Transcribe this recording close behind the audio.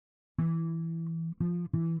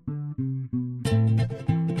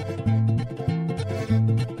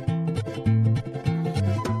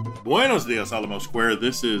Buenos dias, Alamo Square.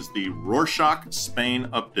 This is the Rorschach Spain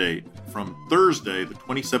update from Thursday, the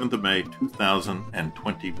 27th of May,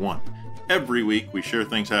 2021. Every week, we share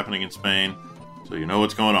things happening in Spain, so you know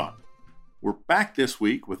what's going on. We're back this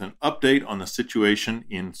week with an update on the situation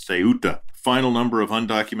in Ceuta. The final number of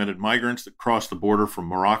undocumented migrants that crossed the border from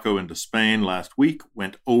Morocco into Spain last week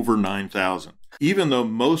went over 9,000. Even though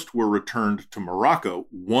most were returned to Morocco,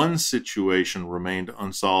 one situation remained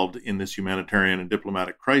unsolved in this humanitarian and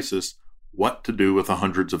diplomatic crisis: what to do with the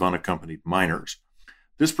hundreds of unaccompanied minors.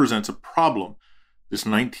 This presents a problem. This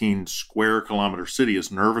 19 square kilometer city is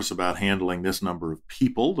nervous about handling this number of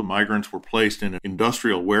people. The migrants were placed in an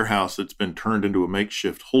industrial warehouse that's been turned into a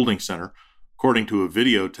makeshift holding center. According to a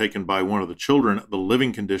video taken by one of the children, the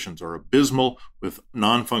living conditions are abysmal, with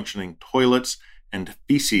non-functioning toilets and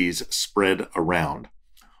feces spread around.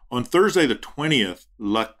 On Thursday the 20th,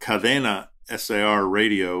 La Cadena SAR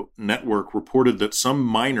radio network reported that some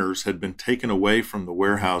minors had been taken away from the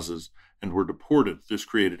warehouses and were deported. This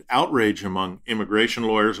created outrage among immigration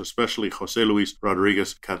lawyers, especially José Luis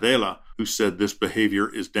Rodríguez Cadela, who said this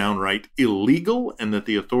behavior is downright illegal and that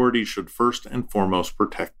the authorities should first and foremost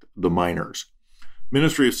protect the minors.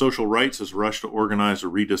 Ministry of Social Rights has rushed to organize a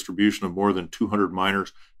redistribution of more than 200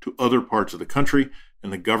 minors to other parts of the country,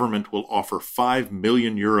 and the government will offer 5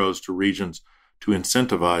 million euros to regions to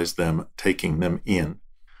incentivize them taking them in.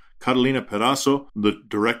 Catalina Perazo, the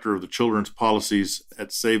director of the children's policies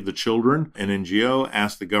at Save the Children, an NGO,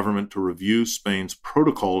 asked the government to review Spain's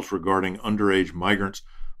protocols regarding underage migrants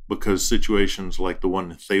because situations like the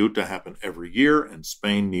one in Ceuta happen every year and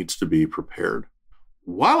Spain needs to be prepared.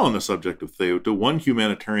 While on the subject of Ceuta, one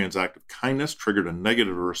humanitarian's act of kindness triggered a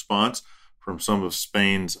negative response from some of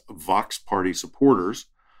Spain's Vox Party supporters.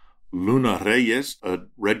 Luna Reyes, a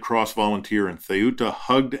Red Cross volunteer in Ceuta,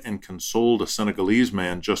 hugged and consoled a Senegalese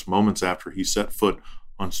man just moments after he set foot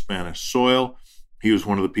on Spanish soil. He was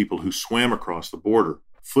one of the people who swam across the border.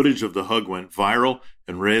 Footage of the hug went viral,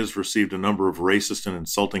 and Reyes received a number of racist and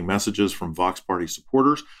insulting messages from Vox Party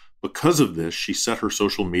supporters. Because of this, she set her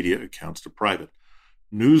social media accounts to private.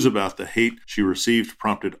 News about the hate she received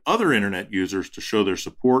prompted other internet users to show their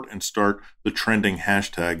support and start the trending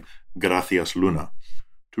hashtag Gracias Luna.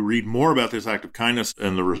 To read more about this act of kindness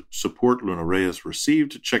and the support Luna Reyes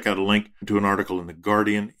received, check out a link to an article in The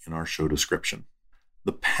Guardian in our show description.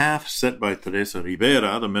 The path set by Teresa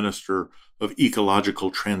Ribera, the Minister of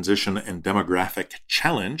Ecological Transition and Demographic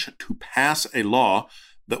Challenge, to pass a law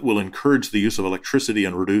that will encourage the use of electricity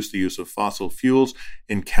and reduce the use of fossil fuels,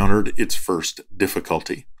 encountered its first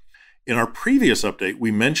difficulty. In our previous update,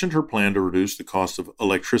 we mentioned her plan to reduce the cost of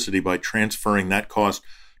electricity by transferring that cost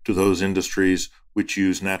to those industries which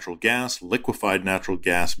use natural gas, liquefied natural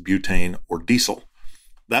gas, butane, or diesel.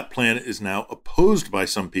 That plan is now opposed by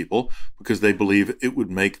some people because they believe it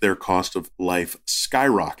would make their cost of life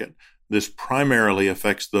skyrocket. This primarily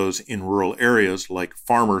affects those in rural areas like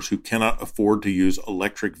farmers who cannot afford to use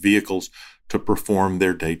electric vehicles to perform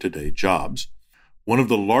their day-to-day jobs. One of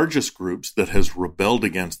the largest groups that has rebelled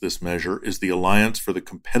against this measure is the Alliance for the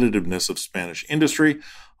Competitiveness of Spanish Industry,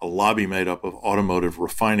 a lobby made up of automotive,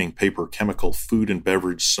 refining, paper, chemical, food and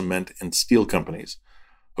beverage, cement, and steel companies.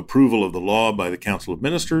 Approval of the law by the Council of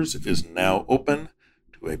Ministers is now open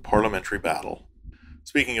to a parliamentary battle.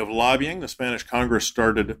 Speaking of lobbying, the Spanish Congress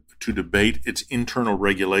started to debate its internal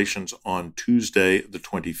regulations on Tuesday, the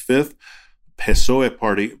 25th. PSOE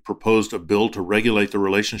party proposed a bill to regulate the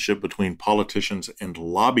relationship between politicians and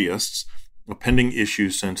lobbyists, a pending issue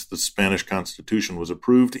since the Spanish Constitution was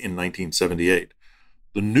approved in 1978.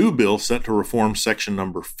 The new bill, set to reform section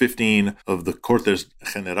number 15 of the Cortes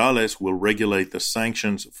Generales, will regulate the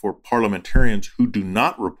sanctions for parliamentarians who do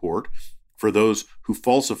not report, for those who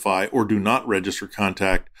falsify or do not register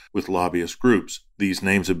contact with lobbyist groups. These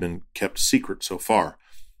names have been kept secret so far.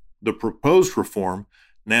 The proposed reform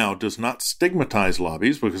now does not stigmatize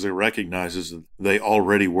lobbies because it recognizes that they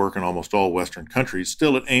already work in almost all Western countries.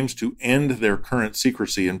 Still, it aims to end their current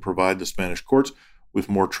secrecy and provide the Spanish courts with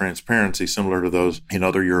more transparency similar to those in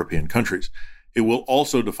other European countries. It will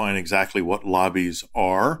also define exactly what lobbies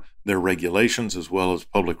are, their regulations, as well as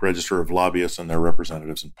public register of lobbyists and their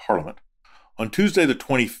representatives in Parliament. On Tuesday, the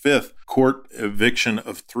 25th, court eviction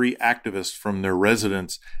of 3 activists from their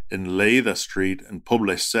residence in Lleida Street in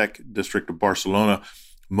Poble Sec district of Barcelona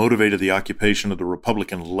motivated the occupation of the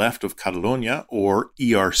Republican Left of Catalonia, or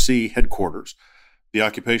ERC, headquarters. The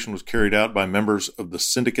occupation was carried out by members of the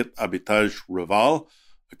Syndicate Habitatge Raval,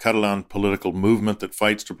 a Catalan political movement that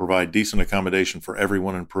fights to provide decent accommodation for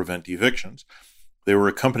everyone and prevent evictions. They were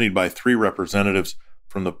accompanied by 3 representatives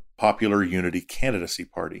from the Popular Unity Candidacy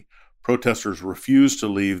Party. Protesters refused to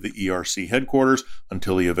leave the ERC headquarters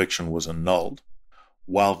until the eviction was annulled.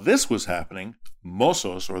 While this was happening,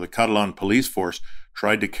 Mossos, or the Catalan police force,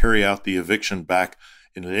 tried to carry out the eviction back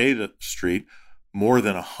in Lleida Street. More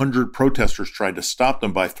than 100 protesters tried to stop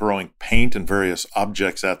them by throwing paint and various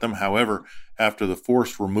objects at them. However, after the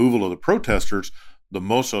forced removal of the protesters, the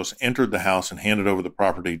Mossos entered the house and handed over the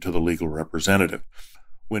property to the legal representative.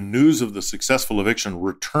 When news of the successful eviction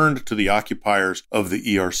returned to the occupiers of the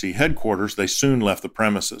ERC headquarters, they soon left the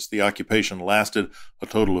premises. The occupation lasted a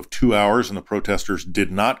total of 2 hours, and the protesters did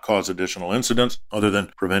not cause additional incidents other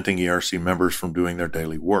than preventing ERC members from doing their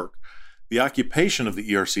daily work. The occupation of the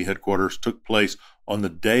ERC headquarters took place on the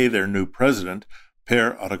day their new president,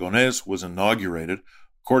 Per Aragonés, was inaugurated.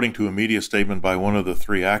 According to a media statement by one of the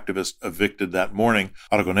 3 activists evicted that morning,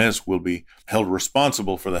 Aragonés will be held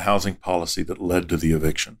responsible for the housing policy that led to the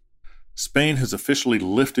eviction. Spain has officially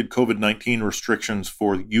lifted COVID-19 restrictions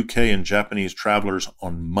for UK and Japanese travelers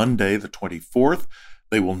on Monday, the 24th.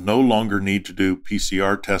 They will no longer need to do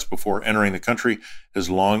PCR tests before entering the country as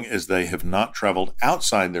long as they have not traveled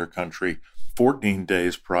outside their country 14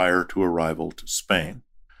 days prior to arrival to Spain.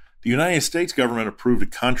 The United States government approved a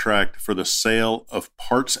contract for the sale of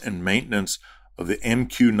parts and maintenance of the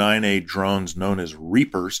MQ-9A drones known as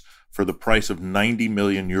Reapers for the price of 90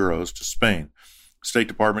 million euros to Spain. The State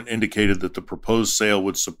Department indicated that the proposed sale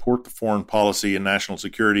would support the foreign policy and national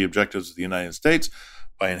security objectives of the United States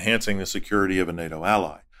by enhancing the security of a NATO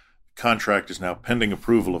ally. The contract is now pending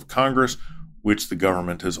approval of Congress, which the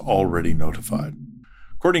government has already notified.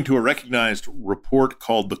 According to a recognized report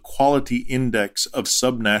called the Quality Index of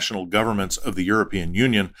Subnational Governments of the European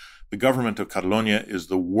Union, the government of Catalonia is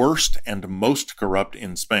the worst and most corrupt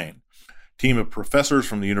in Spain. A team of professors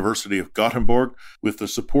from the University of Gothenburg, with the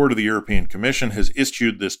support of the European Commission, has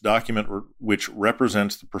issued this document which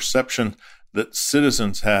represents the perception that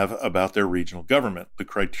citizens have about their regional government. The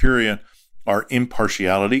criteria are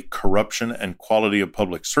impartiality, corruption, and quality of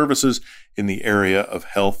public services in the area of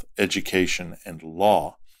health, education, and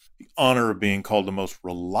law. The honor of being called the most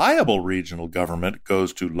reliable regional government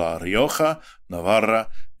goes to La Rioja, Navarra,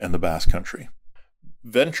 and the Basque Country.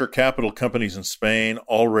 Venture capital companies in Spain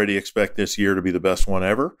already expect this year to be the best one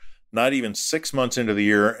ever. Not even 6 months into the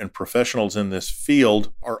year, and professionals in this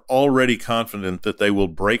field are already confident that they will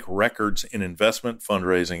break records in investment,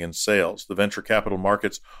 fundraising, and sales. The venture capital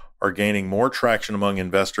markets are gaining more traction among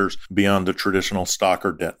investors beyond the traditional stock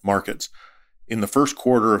or debt markets. In the first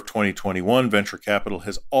quarter of 2021, venture capital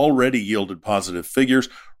has already yielded positive figures,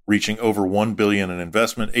 reaching over $1 billion in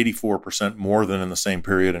investment, 84% more than in the same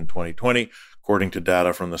period in 2020, according to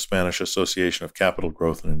data from the Spanish Association of Capital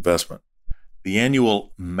Growth and Investment. The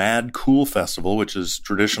annual Mad Cool Festival, which is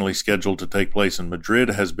traditionally scheduled to take place in Madrid,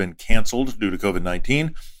 has been canceled due to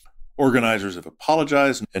COVID-19. Organizers have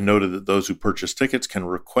apologized and noted that those who purchase tickets can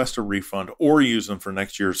request a refund or use them for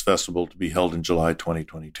next year's festival to be held in July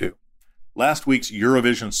 2022. Last week's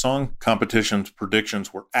Eurovision Song Competition's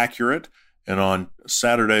predictions were accurate, and on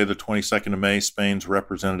Saturday, the 22nd of May, Spain's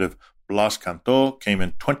representative Blas Cantó came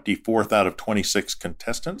in 24th out of 26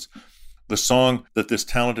 contestants. The song that this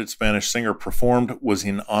talented Spanish singer performed was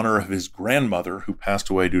in honor of his grandmother, who passed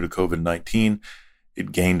away due to COVID-19.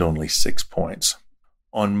 It gained only 6 points.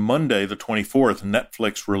 On Monday, the 24th,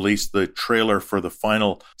 Netflix released the trailer for the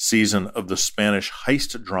final season of the Spanish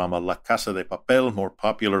heist drama La Casa de Papel, more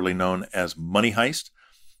popularly known as Money Heist.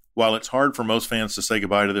 While it's hard for most fans to say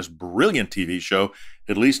goodbye to this brilliant TV show,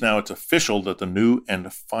 at least now it's official that the new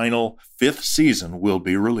and final 5th season will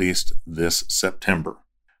be released this September.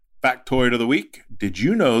 Factoid of the week: did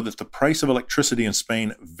you know that the price of electricity in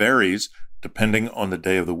Spain varies depending on the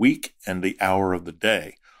day of the week and the hour of the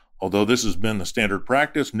day? Although this has been the standard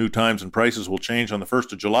practice, new times and prices will change on the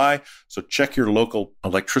 1st of July, so check your local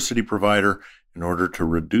electricity provider in order to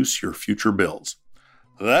reduce your future bills.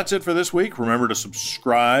 That's it for this week. Remember to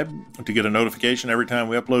subscribe to get a notification every time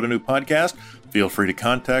we upload a new podcast. Feel free to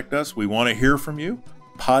contact us. We want to hear from you.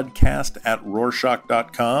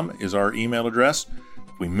 podcast@rorschach.com is our email address.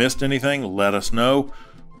 If we missed anything, let us know.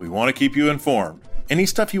 We want to keep you informed. Any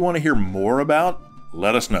stuff you want to hear more about,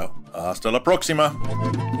 let us know. Hasta la próxima.